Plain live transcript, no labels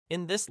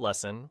In this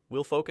lesson,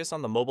 we'll focus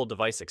on the mobile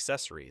device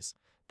accessories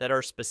that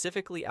are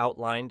specifically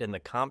outlined in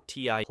the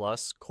CompTIA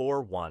Plus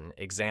Core 1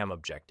 exam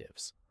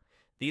objectives.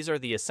 These are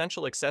the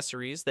essential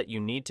accessories that you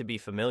need to be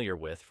familiar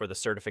with for the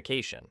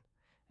certification,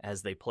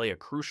 as they play a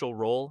crucial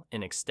role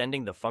in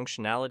extending the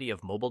functionality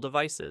of mobile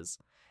devices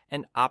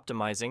and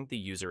optimizing the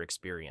user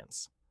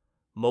experience.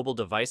 Mobile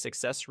device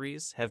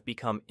accessories have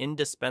become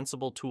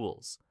indispensable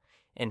tools,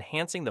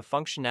 enhancing the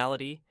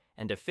functionality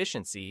and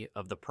efficiency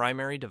of the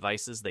primary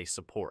devices they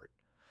support.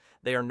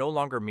 They are no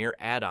longer mere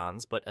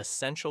add-ons, but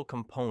essential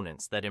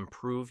components that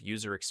improve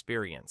user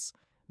experience,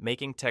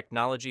 making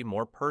technology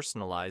more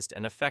personalized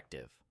and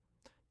effective.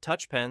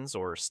 Touch pens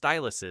or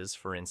styluses,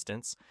 for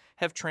instance,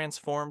 have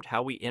transformed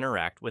how we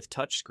interact with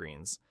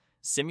touchscreens,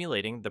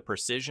 simulating the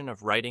precision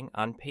of writing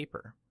on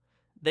paper.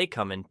 They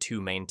come in two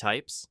main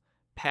types: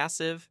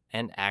 passive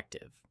and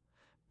active.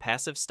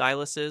 Passive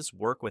styluses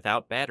work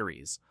without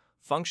batteries,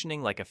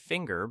 functioning like a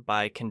finger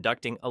by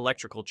conducting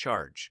electrical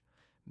charge,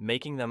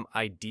 making them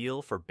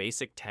ideal for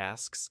basic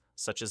tasks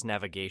such as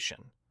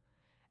navigation.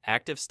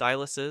 Active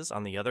styluses,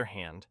 on the other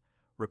hand,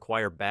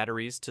 require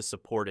batteries to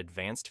support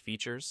advanced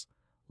features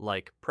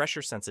like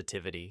pressure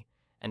sensitivity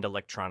and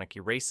electronic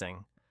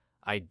erasing,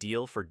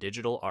 ideal for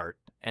digital art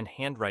and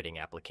handwriting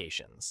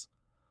applications.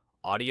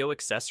 Audio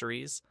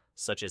accessories,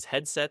 such as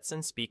headsets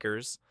and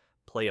speakers,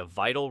 play a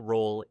vital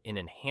role in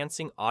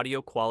enhancing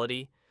audio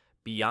quality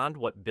beyond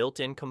what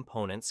built-in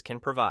components can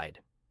provide.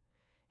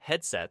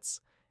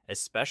 Headsets,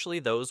 especially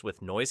those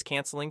with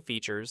noise-canceling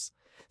features,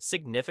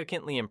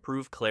 significantly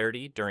improve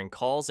clarity during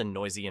calls in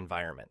noisy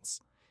environments.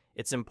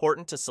 It's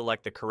important to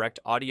select the correct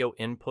audio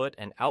input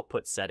and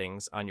output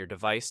settings on your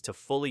device to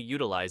fully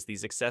utilize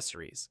these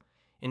accessories,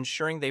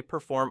 ensuring they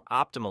perform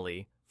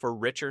optimally for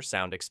richer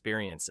sound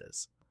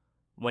experiences.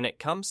 When it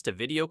comes to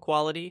video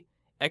quality,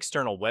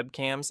 external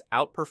webcams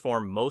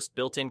outperform most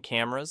built-in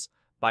cameras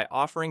by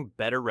offering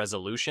better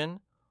resolution,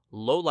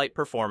 low light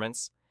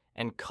performance,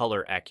 and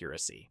color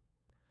accuracy.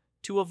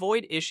 To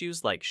avoid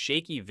issues like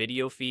shaky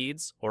video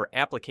feeds or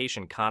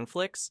application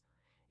conflicts,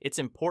 it's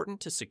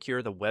important to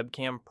secure the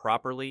webcam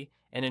properly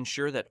and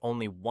ensure that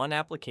only one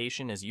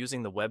application is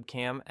using the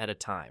webcam at a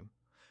time.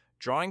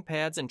 Drawing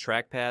pads and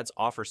trackpads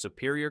offer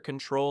superior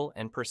control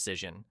and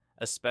precision,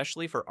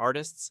 especially for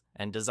artists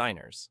and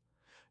designers.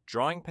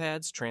 Drawing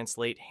pads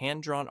translate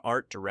hand-drawn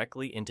art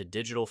directly into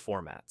digital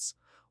formats,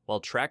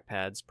 while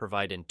trackpads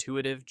provide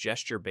intuitive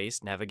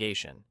gesture-based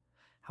navigation.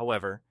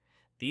 However,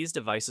 these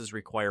devices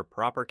require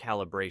proper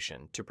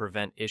calibration to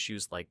prevent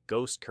issues like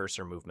ghost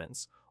cursor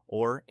movements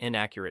or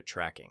inaccurate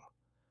tracking.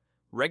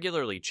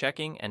 Regularly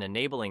checking and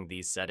enabling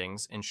these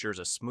settings ensures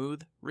a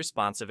smooth,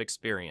 responsive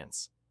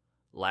experience.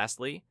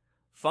 Lastly,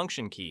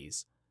 function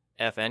keys,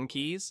 FN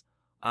keys,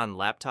 on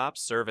laptops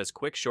serve as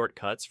quick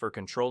shortcuts for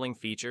controlling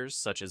features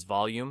such as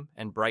volume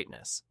and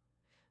brightness.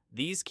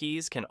 These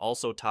keys can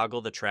also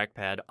toggle the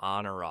trackpad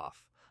on or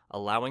off,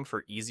 allowing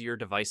for easier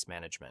device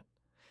management.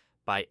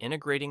 By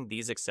integrating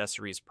these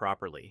accessories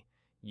properly,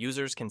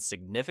 users can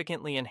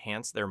significantly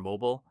enhance their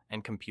mobile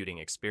and computing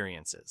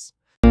experiences.